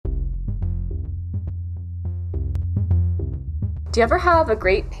Do you ever have a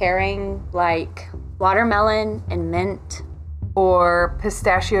great pairing like watermelon and mint? Or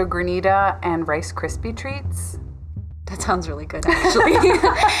pistachio granita and Rice Krispie treats? That sounds really good, actually.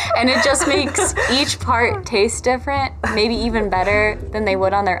 And it just makes each part taste different, maybe even better than they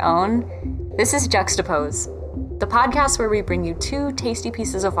would on their own. This is Juxtapose, the podcast where we bring you two tasty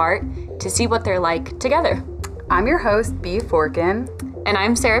pieces of art to see what they're like together. I'm your host, B. Forkin. And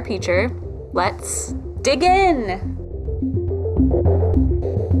I'm Sarah Peacher. Let's dig in!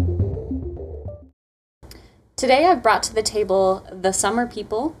 Today I've brought to the table The Summer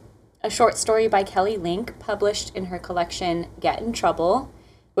People, a short story by Kelly Link published in her collection Get in Trouble,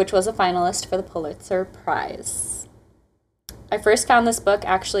 which was a finalist for the Pulitzer Prize. I first found this book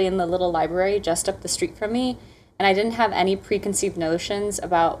actually in the little library just up the street from me, and I didn't have any preconceived notions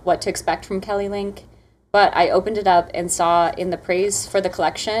about what to expect from Kelly Link, but I opened it up and saw in the praise for the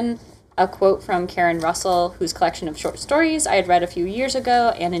collection a quote from Karen Russell, whose collection of short stories I had read a few years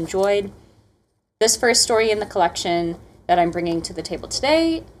ago and enjoyed. This first story in the collection that I'm bringing to the table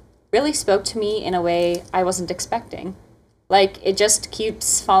today really spoke to me in a way I wasn't expecting. Like, it just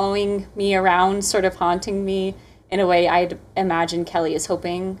keeps following me around, sort of haunting me in a way I'd imagine Kelly is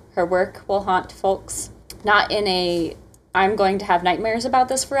hoping her work will haunt folks. Not in a, I'm going to have nightmares about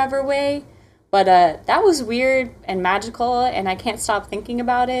this forever way, but that was weird and magical, and I can't stop thinking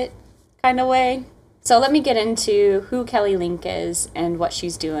about it kind of way. So let me get into who Kelly Link is and what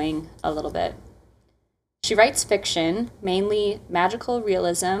she's doing a little bit. She writes fiction, mainly magical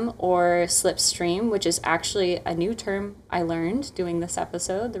realism or slipstream, which is actually a new term I learned doing this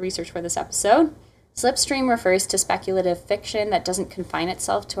episode, the research for this episode. Slipstream refers to speculative fiction that doesn't confine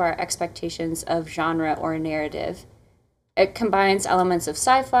itself to our expectations of genre or narrative. It combines elements of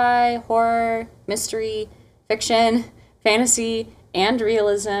sci-fi, horror, mystery, fiction, fantasy, and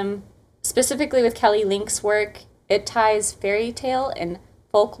realism. Specifically with Kelly Link's work, it ties fairy tale and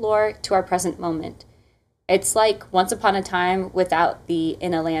folklore to our present moment. It's like Once Upon a Time without the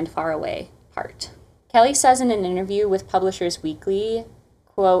in a land far away part. Kelly says in an interview with Publishers Weekly,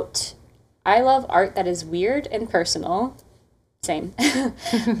 quote, "I love art that is weird and personal," same,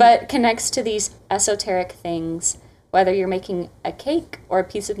 but connects to these esoteric things, whether you're making a cake or a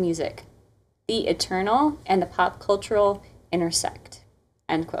piece of music. The eternal and the pop cultural intersect,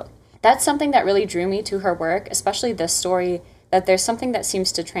 end quote. That's something that really drew me to her work, especially this story, that there's something that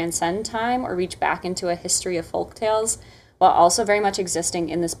seems to transcend time or reach back into a history of folktales while also very much existing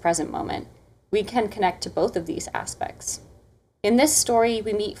in this present moment. We can connect to both of these aspects. In this story,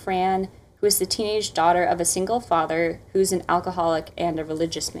 we meet Fran, who is the teenage daughter of a single father who's an alcoholic and a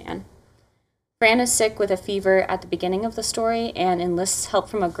religious man. Fran is sick with a fever at the beginning of the story and enlists help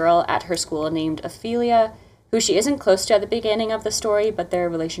from a girl at her school named Ophelia, who she isn't close to at the beginning of the story, but their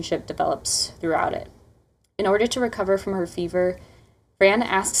relationship develops throughout it. In order to recover from her fever, Fran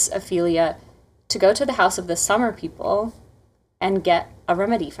asks Ophelia to go to the house of the Summer People and get a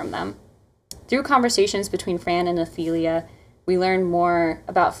remedy from them. Through conversations between Fran and Ophelia, we learn more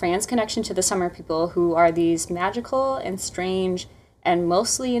about Fran's connection to the Summer People, who are these magical and strange and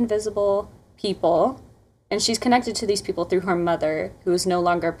mostly invisible people, and she's connected to these people through her mother, who is no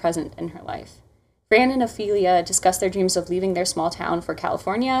longer present in her life. Fran and Ophelia discuss their dreams of leaving their small town for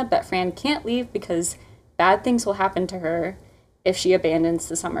California, but Fran can't leave because bad things will happen to her if she abandons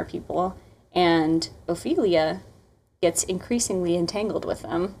the Summer People, and Ophelia gets increasingly entangled with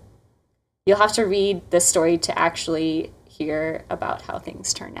them. You'll have to read this story to actually hear about how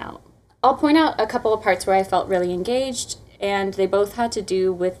things turn out. I'll point out a couple of parts where I felt really engaged, and they both had to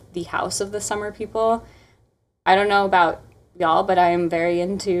do with the house of the Summer People. I don't know about y'all, but I am very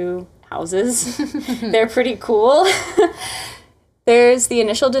into houses. They're pretty cool. There's the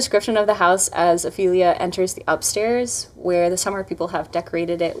initial description of the house as Ophelia enters the upstairs, where the Summer People have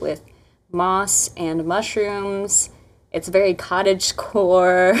decorated it with moss and mushrooms. It's very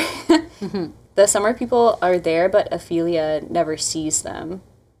cottagecore. The Summer People are there, but Ophelia never sees them.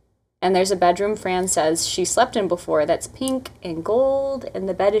 And there's a bedroom Fran says she slept in before that's pink and gold, and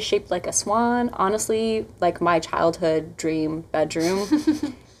the bed is shaped like a swan. Honestly, like my childhood dream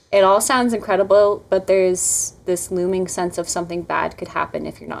bedroom. It all sounds incredible, but there's this looming sense of something bad could happen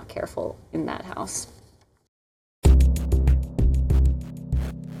if you're not careful in that house.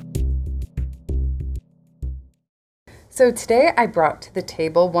 So today I brought to the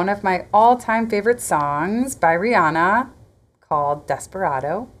table one of my all-time favorite songs by Rihanna called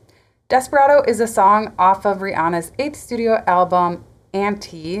Desperado. Desperado is a song off of Rihanna's 8th studio album,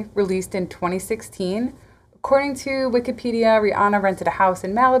 Anti, released in 2016. According to Wikipedia, Rihanna rented a house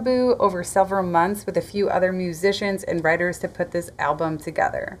in Malibu over several months with a few other musicians and writers to put this album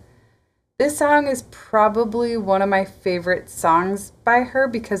together. This song is probably one of my favorite songs by her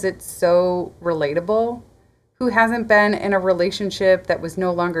because it's so relatable. Who hasn't been in a relationship that was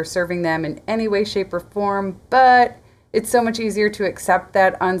no longer serving them in any way, shape, or form, but it's so much easier to accept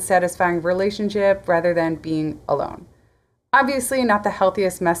that unsatisfying relationship rather than being alone. Obviously, not the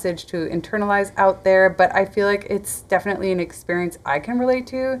healthiest message to internalize out there, but I feel like it's definitely an experience I can relate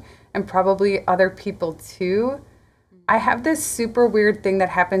to and probably other people too. I have this super weird thing that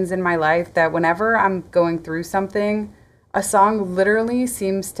happens in my life that whenever I'm going through something, a song literally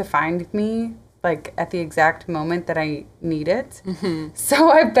seems to find me like at the exact moment that I need it.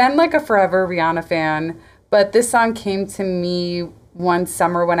 So I've been like a forever Rihanna fan, but this song came to me one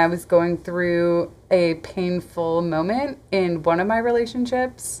summer when I was going through a painful moment in one of my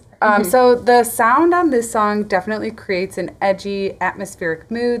relationships. So the sound on this song definitely creates an edgy, atmospheric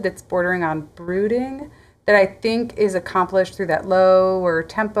mood that's bordering on brooding that I think is accomplished through that lower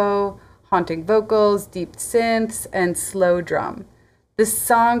tempo, haunting vocals, deep synths, and slow drum. This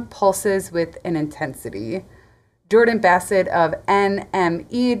song pulses with an intensity. Jordan Bassett of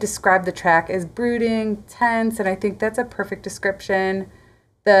NME described the track as brooding, tense, and I think that's a perfect description.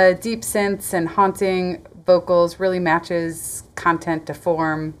 The deep synths and haunting vocals really matches content to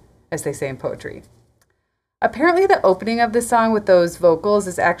form, as they say in poetry. Apparently the opening of the song with those vocals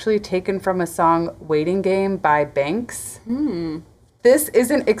is actually taken from a song Waiting Game by Banks. This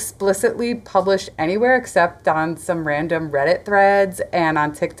isn't explicitly published anywhere except on some random Reddit threads and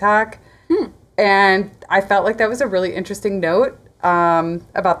on TikTok. And I felt like that was a really interesting note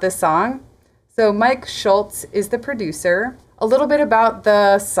about this song. So Mike Schultz is the producer. A little bit about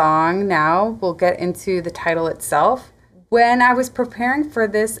the song now. We'll get into the title itself. When I was preparing for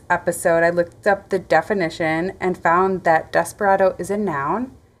this episode, I looked up the definition and found that desperado is a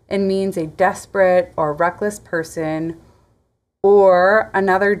noun and means a desperate or reckless person. Or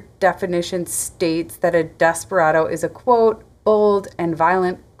another definition states that a desperado is a, quote, bold and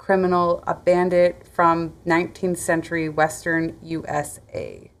violent criminal, a bandit from 19th century Western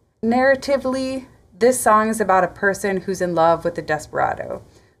USA. Narratively, this song is about a person who's in love with a desperado,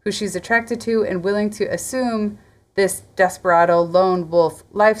 who she's attracted to and willing to assume this desperado lone wolf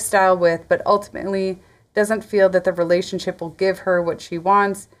lifestyle with, but ultimately doesn't feel that the relationship will give her what she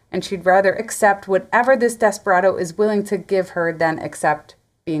wants, and she'd rather accept whatever this desperado is willing to give her than accept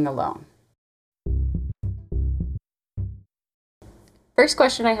being alone. First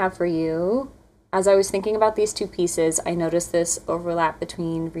question I have for you, as I was thinking about these two pieces, I noticed this overlap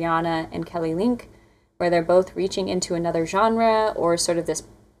between Rihanna and Kelly Link, where they're both reaching into another genre or sort of this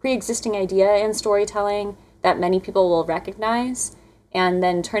pre-existing idea in storytelling that many people will recognize, and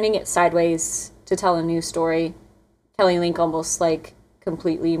then turning it sideways to tell a new story. Kelly Link almost like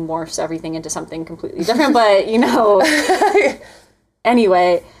completely morphs everything into something completely different, but you know.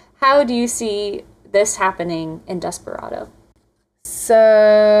 Anyway, how do you see this happening in Desperado?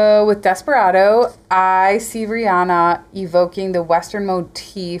 So with Desperado, I see Rihanna evoking the Western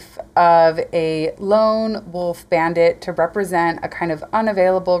motif of a lone wolf bandit to represent a kind of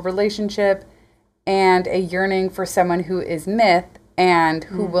unavailable relationship and a yearning for someone who is myth and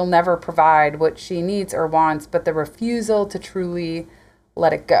who will never provide what she needs or wants, but the refusal to truly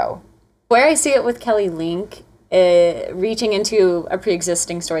let it go. Where I see it with Kelly Link, reaching into a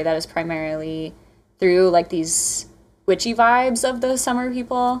pre-existing story that is primarily through like these witchy vibes of the summer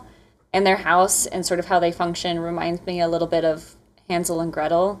people and their house and sort of how they function reminds me a little bit of Hansel and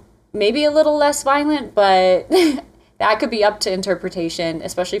Gretel. Maybe a little less violent, but that could be up to interpretation.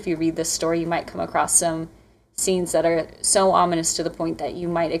 Especially if you read this story, you might come across some scenes that are so ominous to the point that you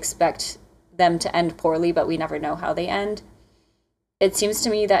might expect them to end poorly, but we never know how they end. It seems to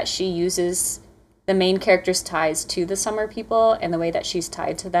me that she uses the main character's ties to the summer people and the way that she's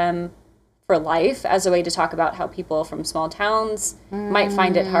tied to them for life as a way to talk about how people from small towns might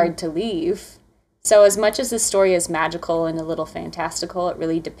find it hard to leave. So as much as this story is magical and a little fantastical, it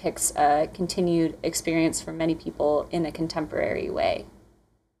really depicts a continued experience for many people in a contemporary way,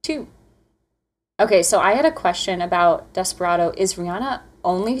 too. Okay, so I had a question about Desperado. Is Rihanna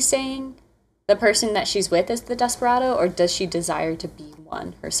only saying the person that she's with is the Desperado, or does she desire to be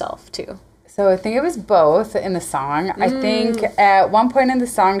one herself, too? So I think it was both in the song. I think at one point in the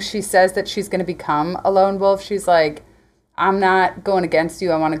song, she says that she's going to become a lone wolf. She's like, I'm not going against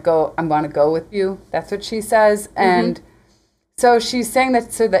you. I want to go with you. That's what she says. And so she's saying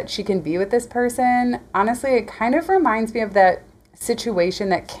that so that she can be with this person. Honestly, it kind of reminds me of that situation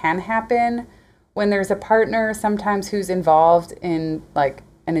that can happen when there's a partner sometimes who's involved in like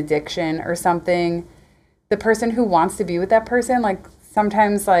an addiction or something. The person who wants to be with that person, like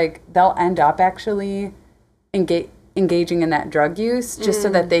sometimes like they'll end up actually engaging in that drug use just so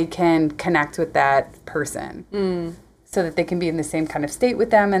that they can connect with that person. So that they can be in the same kind of state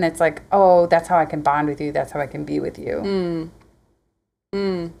with them. And it's like, oh, that's how I can bond with you. That's how I can be with you.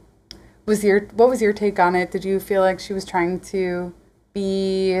 What was your take on it? Did you feel like she was trying to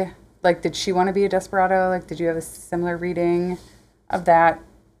be, like, did she want to be a desperado? Like, did you have a similar reading of that?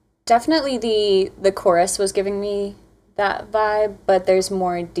 Definitely the chorus was giving me that vibe, but there's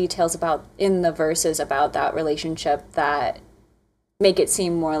more details about in the verses about that relationship that make it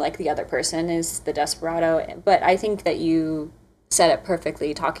seem more like the other person is the desperado. But I think that you said it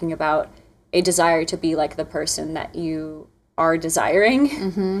perfectly, talking about a desire to be like the person that you are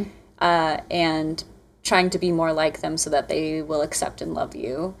desiring, and trying to be more like them so that they will accept and love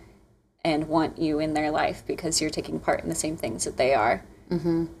you and want you in their life because you're taking part in the same things that they are.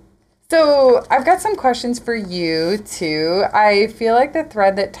 So I've got some questions for you, too. I feel like the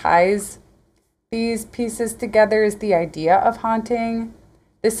thread that ties these pieces together is the idea of haunting.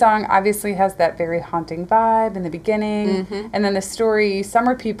 This song obviously has that very haunting vibe in the beginning. And then the story,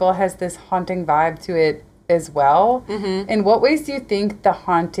 Summer People, has this haunting vibe to it as well. In what ways do you think the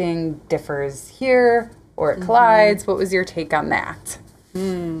haunting differs here or it collides? What was your take on that?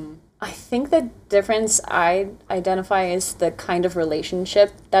 I think the difference I identify is the kind of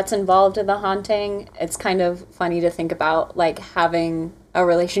relationship that's involved in the haunting. It's kind of funny to think about, like, having a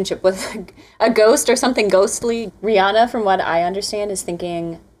relationship with a ghost or something ghostly. Rihanna, from what I understand, is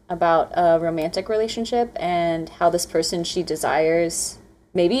thinking about a romantic relationship and how this person she desires,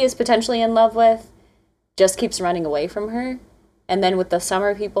 maybe is potentially in love with, just keeps running away from her. And then with the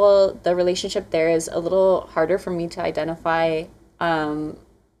Summer People, the relationship there is a little harder for me to identify.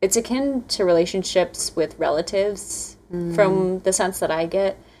 It's akin to relationships with relatives from the sense that I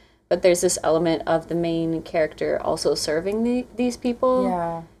get. But there's this element of the main character also serving these people.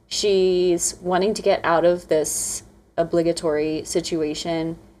 Yeah. She's wanting to get out of this obligatory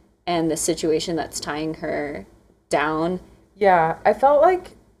situation and the situation that's tying her down. Yeah, I felt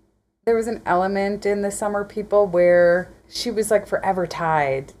like there was an element in the Summer People where she was, like, forever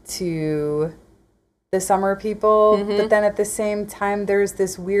tied to the Summer People, but then at the same time, there's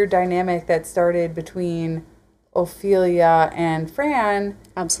this weird dynamic that started between Ophelia and Fran.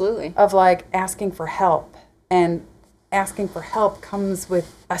 Absolutely. Of, like, asking for help. And asking for help comes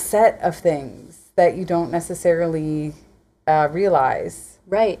with a set of things that you don't necessarily realize.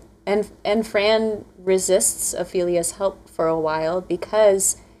 Right. And Fran resists Ophelia's help for a while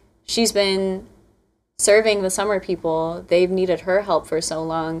because she's been serving the Summer People. They've needed her help for so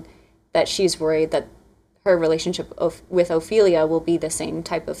long that she's worried that her relationship with Ophelia will be the same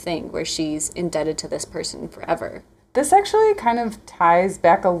type of thing, where she's indebted to this person forever. This actually kind of ties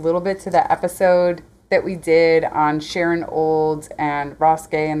back a little bit to the episode that we did on Sharon Olds and Ross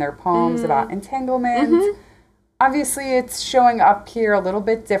Gay and their poems about entanglement. Obviously, it's showing up here a little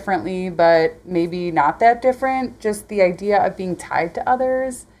bit differently, but maybe not that different. Just the idea of being tied to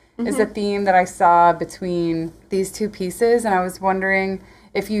others is a theme that I saw between these two pieces, and I was wondering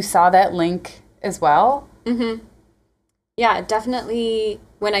if you saw that link as well. Yeah, definitely.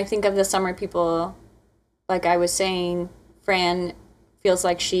 When I think of the Summer People, like I was saying, Fran feels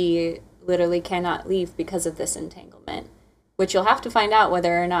like she literally cannot leave because of this entanglement, which you'll have to find out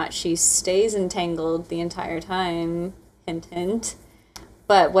whether or not she stays entangled the entire time, hint, hint.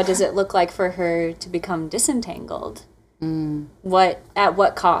 But what does it look like for her to become disentangled? At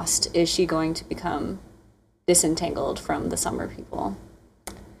what cost is she going to become disentangled from the Summer People?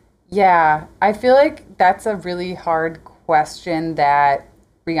 Yeah, I feel like that's a really hard question that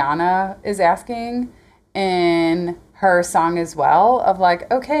Rihanna is asking in her song as well, of like,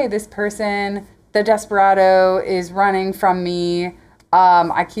 okay, this person, the desperado, is running from me.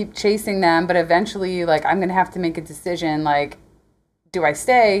 I keep chasing them, but eventually, like, I'm going to have to make a decision, like, do I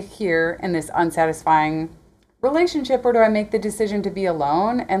stay here in this unsatisfying relationship, or do I make the decision to be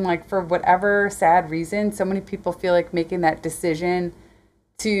alone? And, like, for whatever sad reason, so many people feel like making that decision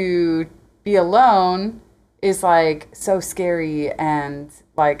to be alone is, like, so scary and,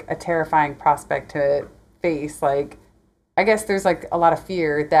 like, a terrifying prospect to face. Like, I guess there's, like, a lot of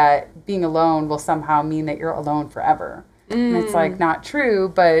fear that being alone will somehow mean that you're alone forever. And it's, like, not true,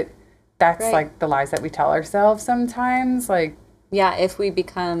 but that's, Right. like, the lies that we tell ourselves sometimes. Like, Yeah, if we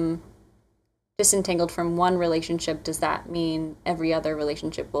become disentangled from one relationship, does that mean every other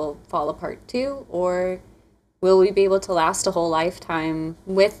relationship will fall apart too? Or will we be able to last a whole lifetime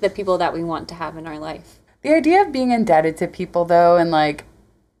with the people that we want to have in our life? the idea of being indebted to people, though, and, like,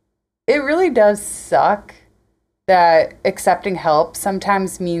 it really does suck that accepting help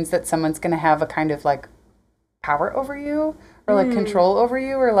sometimes means that someone's going to have a kind of, like, power over you, or like control over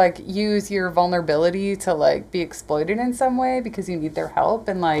you, or like use your vulnerability to like be exploited in some way because you need their help.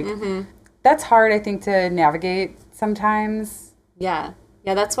 And like that's hard, I think, to navigate sometimes. Yeah.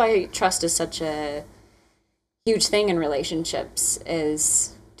 Yeah, that's why trust is such a huge thing in relationships,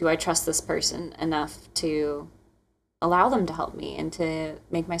 is do I trust this person enough to allow them to help me and to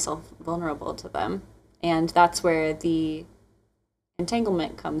make myself vulnerable to them? And that's where the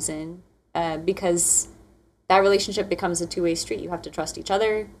entanglement comes in, because that relationship becomes a two-way street. You have to trust each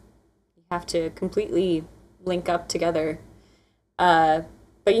other. You have to completely link up together.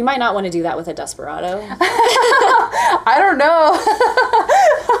 But you might not want to do that with a desperado. I don't know.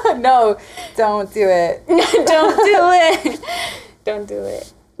 No, don't do it. Don't do it. Don't do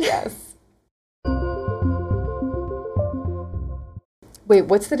it. Yes. Wait,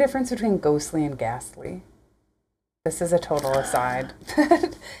 what's the difference between ghostly and ghastly? This is a total aside.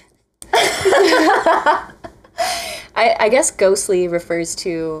 I guess ghostly refers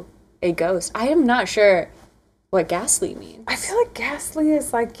to a ghost. I am not sure what ghastly means. I feel like ghastly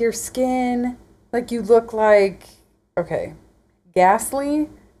is like your skin, like you look like, okay, ghastly,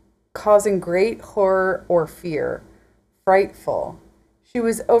 causing great horror or fear, frightful. She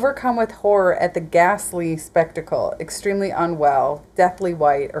was overcome with horror at the ghastly spectacle, extremely unwell, deathly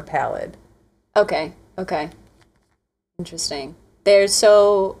white or pallid. Okay. Interesting. They're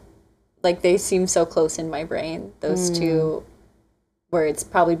so, like, they seem so close in my brain, those two words,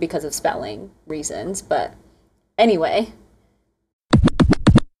 probably because of spelling reasons, but anyway.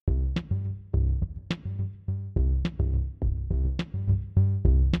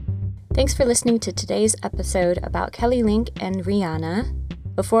 Thanks for listening to today's episode about Kelly Link and Rihanna.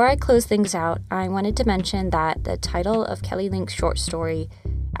 Before I close things out, I wanted to mention that the title of Kelly Link's short story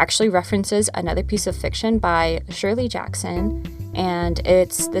actually references another piece of fiction by Shirley Jackson, and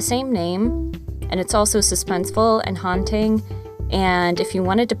it's the same name, and it's also suspenseful and haunting, and if you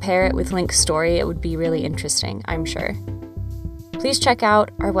wanted to pair it with Link's story, it would be really interesting, I'm sure. Please check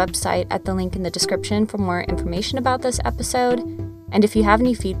out our website at the link in the description for more information about this episode, and if you have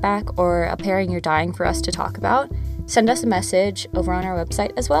any feedback or a pairing you're dying for us to talk about, send us a message over on our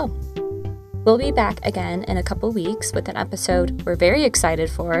website as well. We'll be back again in a couple weeks with an episode we're very excited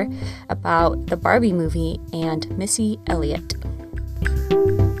for about the Barbie movie and Missy Elliott.